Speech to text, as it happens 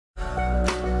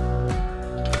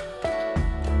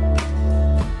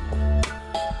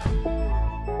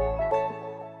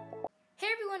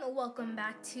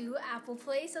back to Apple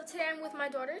Play. So today I'm with my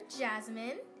daughter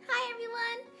Jasmine. Hi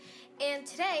everyone! And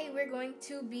today we're going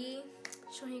to be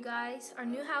showing you guys our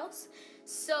new house.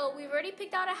 So we've already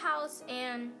picked out a house,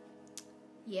 and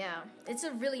yeah, it's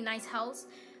a really nice house,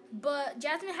 but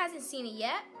Jasmine hasn't seen it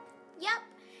yet.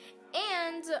 Yep.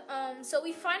 And so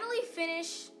we finally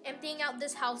finished emptying out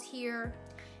this house here,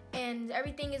 and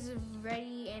everything is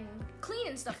ready and clean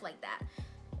and stuff like that.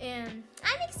 And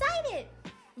I'm excited.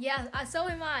 Yeah, so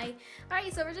am I.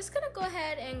 Alright, so we're just gonna go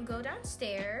ahead and go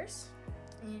downstairs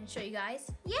and show you guys.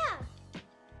 Yeah.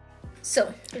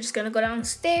 So we're just gonna go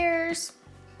downstairs,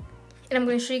 and I'm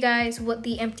gonna show you guys what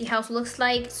the empty house looks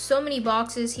like. So many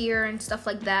boxes here and stuff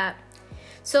like that.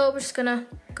 So we're just gonna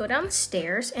go down the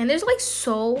stairs, and there's like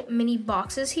so many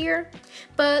boxes here,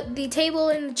 but the table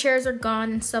and the chairs are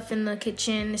gone and stuff in the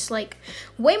kitchen. It's like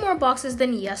way more boxes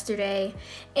than yesterday,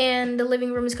 and the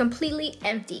living room is completely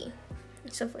empty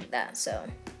and stuff like that. So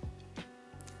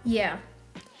yeah,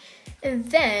 and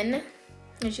then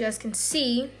as you guys can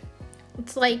see,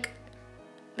 it's like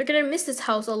we're gonna miss this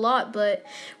house a lot, but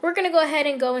we're gonna go ahead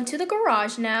and go into the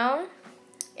garage now,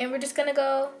 and we're just gonna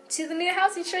go to the new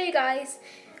house and show you guys.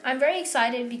 I'm very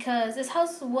excited because this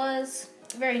house was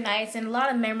very nice and a lot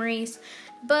of memories,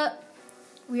 but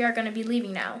we are gonna be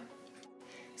leaving now.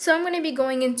 So I'm gonna be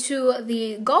going into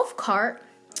the golf cart,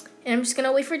 and I'm just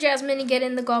gonna wait for Jasmine to get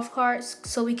in the golf cart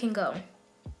so we can go.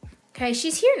 Okay,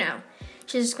 she's here now.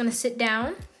 She's just gonna sit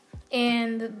down,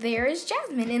 and there is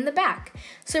Jasmine in the back.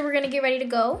 So we're gonna get ready to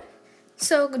go.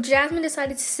 So Jasmine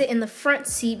decided to sit in the front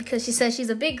seat because she says she's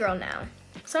a big girl now.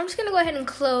 So I'm just gonna go ahead and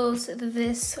close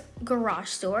this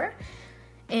garage door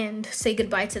and say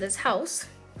goodbye to this house.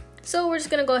 So we're just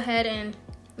gonna go ahead and,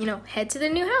 head to the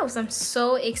new house. I'm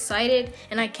so excited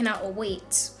and I cannot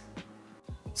wait.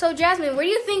 So Jasmine, where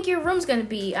do you think your room's gonna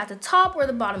be? At the top or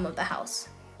the bottom of the house?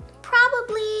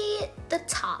 Probably the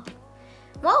top.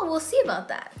 Well, we'll see about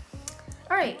that.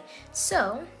 All right,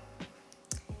 so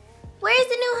where's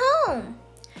the new home?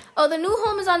 Oh, the new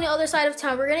home is on the other side of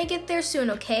town. We're gonna get there soon,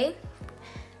 okay?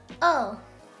 Oh,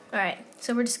 all right,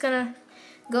 so we're just gonna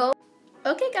go.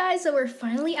 Okay guys, so we're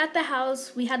finally at the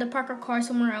house. We had to park our car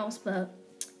somewhere else, but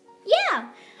yeah. All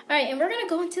right, and we're gonna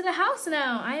go into the house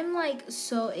now. I am like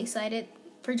so excited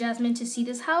for Jasmine to see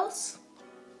this house.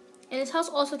 And this house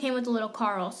also came with a little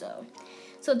car also.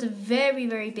 So it's very,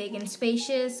 very big and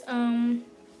spacious.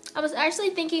 I was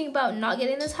actually thinking about not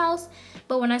getting this house,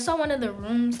 but when I saw one of the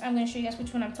rooms, I'm gonna show you guys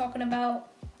which one I'm talking about.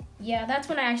 Yeah, that's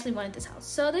when I actually wanted this house.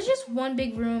 So there's just one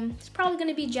big room. It's probably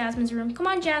gonna be Jasmine's room. Come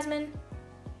on, Jasmine.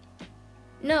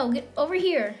 No, get over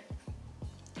here.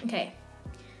 Okay.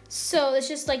 So it's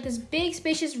just like this big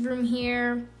spacious room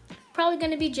here. Probably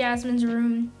gonna be Jasmine's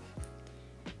room.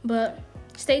 But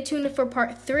stay tuned for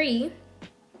part 3.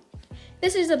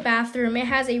 This is a bathroom. It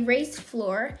has a raised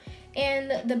floor,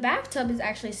 and the bathtub is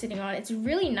actually sitting on it. It's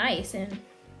really nice, and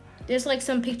there's like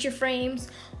some picture frames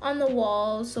on the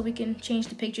walls so we can change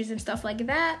the pictures and stuff like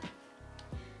that.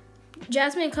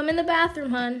 Jasmine, come in the bathroom,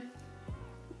 hun.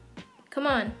 Come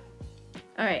on.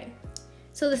 All right.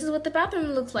 So this is what the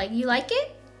bathroom looks like. You like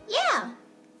it? Yeah.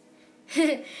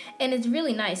 And it's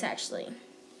really nice, actually.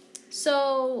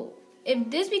 So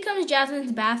if this becomes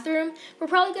Jasmine's bathroom, we're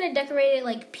probably gonna decorate it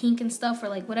like pink and stuff, or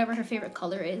like whatever her favorite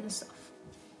color is and stuff.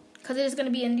 Cause it is gonna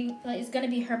be it's gonna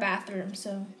be her bathroom.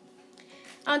 So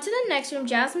on to the next room.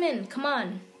 Jasmine, come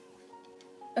on.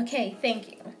 Okay,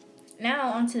 thank you.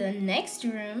 Now on to the next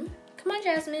room. Come on,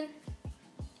 Jasmine.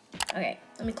 Okay,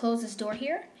 let me close this door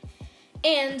here.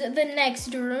 And the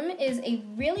next room is a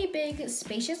really big,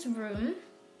 spacious room.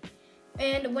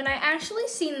 And when I actually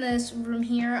seen this room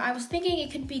here, I was thinking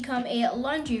it could become a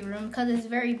laundry room because it's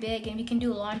very big and we can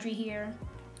do laundry here.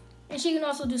 And she can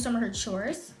also do some of her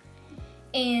chores.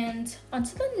 And on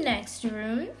to the next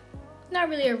room. Not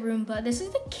really a room, but this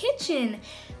is the kitchen.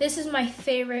 This is my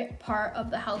favorite part of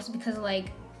the house because,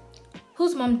 like,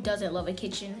 whose mom doesn't love a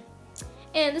kitchen?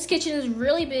 And this kitchen is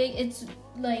really big. It's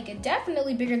like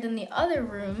definitely bigger than the other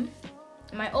room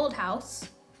in my old house.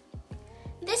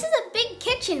 This is a big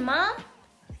kitchen, Mom.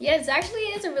 Yeah, it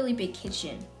is a really big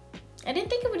kitchen. I didn't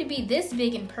think it would be this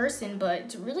big in person, but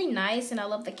it's really nice, and I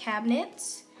love the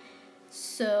cabinets.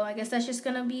 So I guess that's just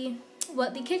gonna be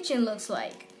what the kitchen looks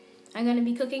like. I'm gonna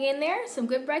be cooking in there some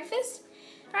good breakfast.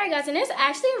 All right, guys, and there's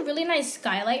actually a really nice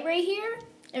skylight right here,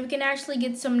 and we can actually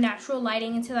get some natural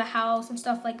lighting into the house and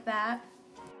stuff like that.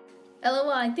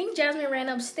 LOL, I think Jasmine ran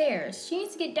upstairs. She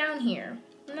needs to get down here.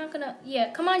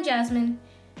 Yeah, come on, Jasmine.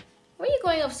 What are you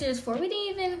going upstairs for? We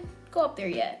didn't even go up there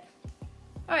yet.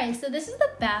 All right, so this is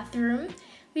the bathroom.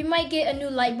 We might get a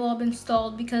new light bulb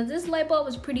installed because this light bulb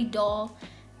is pretty dull,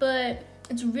 but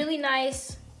it's really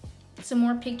nice. some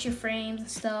more picture frames and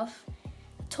stuff.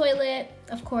 Toilet,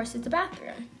 of course, it's a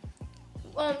bathroom.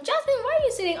 Jasmine, why are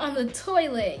you sitting on the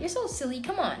toilet? You're so silly.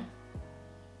 Come on.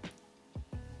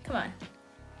 Come on.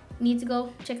 Need to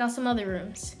go check out some other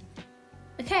rooms.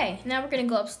 Okay, now we're gonna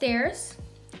go upstairs.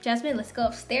 Jasmine, let's go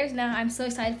upstairs now. I'm so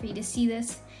excited for you to see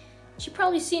this. You've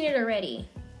probably seen it already.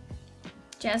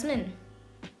 Jasmine.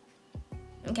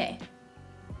 Okay.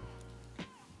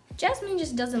 Jasmine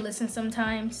just doesn't listen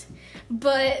sometimes.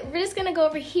 But we're just gonna go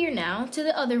over here now to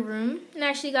the other room. And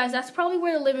actually, guys, that's probably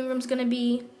where the living room's gonna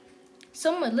be.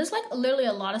 There's like literally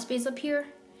a lot of space up here.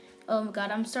 Oh my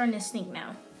god, I'm starting to sneak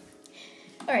now.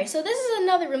 Alright, so this is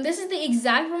another room. This is the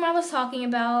exact room I was talking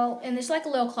about. And there's like a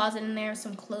little closet in there,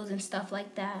 some clothes and stuff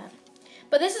like that.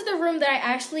 But this is the room that I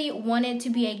actually wanted to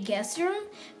be a guest room.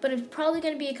 But it's probably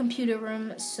going to be a computer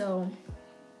room, so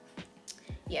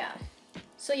yeah.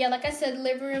 So yeah, like I said, the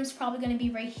living room's probably going to be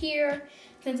right here.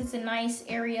 Since it's a nice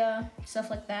area,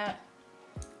 stuff like that.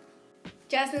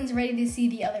 Jasmine's ready to see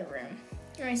the other room.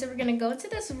 Alright, so we're going to go to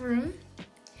this room.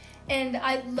 And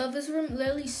I love this room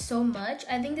literally so much.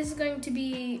 I think this is going to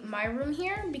be my room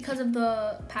here because of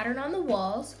the pattern on the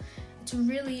walls. It's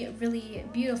really, really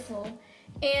beautiful.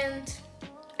 And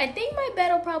I think my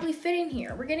bed will probably fit in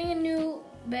here. We're getting a new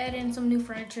bed and some new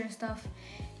furniture and stuff.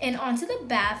 And onto the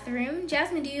bathroom.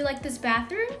 Jasmine, do you like this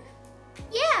bathroom?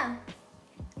 Yeah.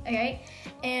 Alright.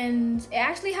 And it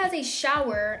actually has a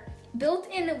shower built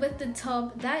in with the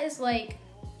tub. That is like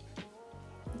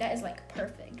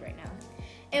perfect right now.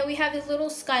 And we have this little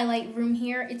skylight room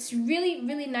here. It's really,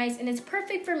 really nice, and it's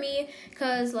perfect for me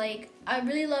because like I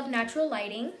really love natural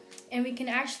lighting, and we can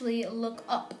actually look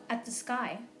up at the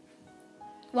sky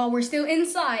while we're still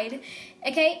inside.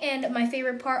 Okay, and my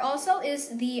favorite part also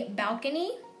is the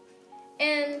balcony,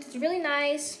 and it's really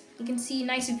nice. You can see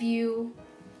nice view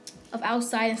of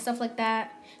outside and stuff like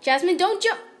that. Jasmine, don't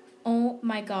jump. Oh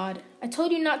my god, I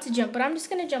told you not to jump, but I'm just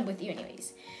gonna jump with you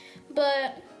anyways.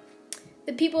 But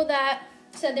the people that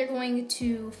said they're going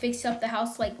to fix up the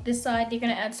house like this side, they're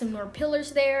gonna add some more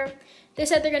pillars there. They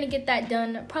said they're gonna get that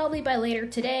done probably by later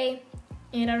today.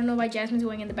 And I don't know why Jasmine's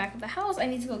going in the back of the house. I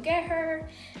need to go get her.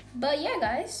 But yeah,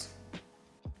 guys.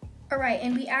 Alright,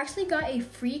 and we actually got a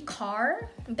free car.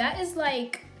 That is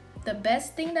like the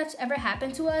best thing that's ever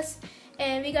happened to us.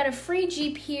 And we got a free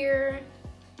Jeep here.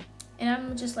 And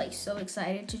I'm just like so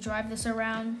excited to drive this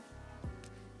around.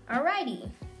 Alrighty.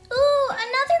 Ooh,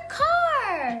 another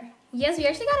car! Yes, we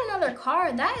actually got another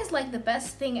car. That is like the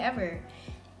best thing ever.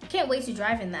 Can't wait to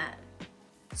drive in that.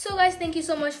 So guys, thank you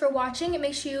so much for watching. And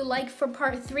make sure you like for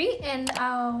part 3. And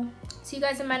I'll see you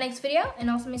guys in my next video. And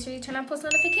also make sure you turn on post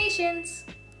notifications.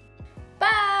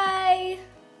 Bye!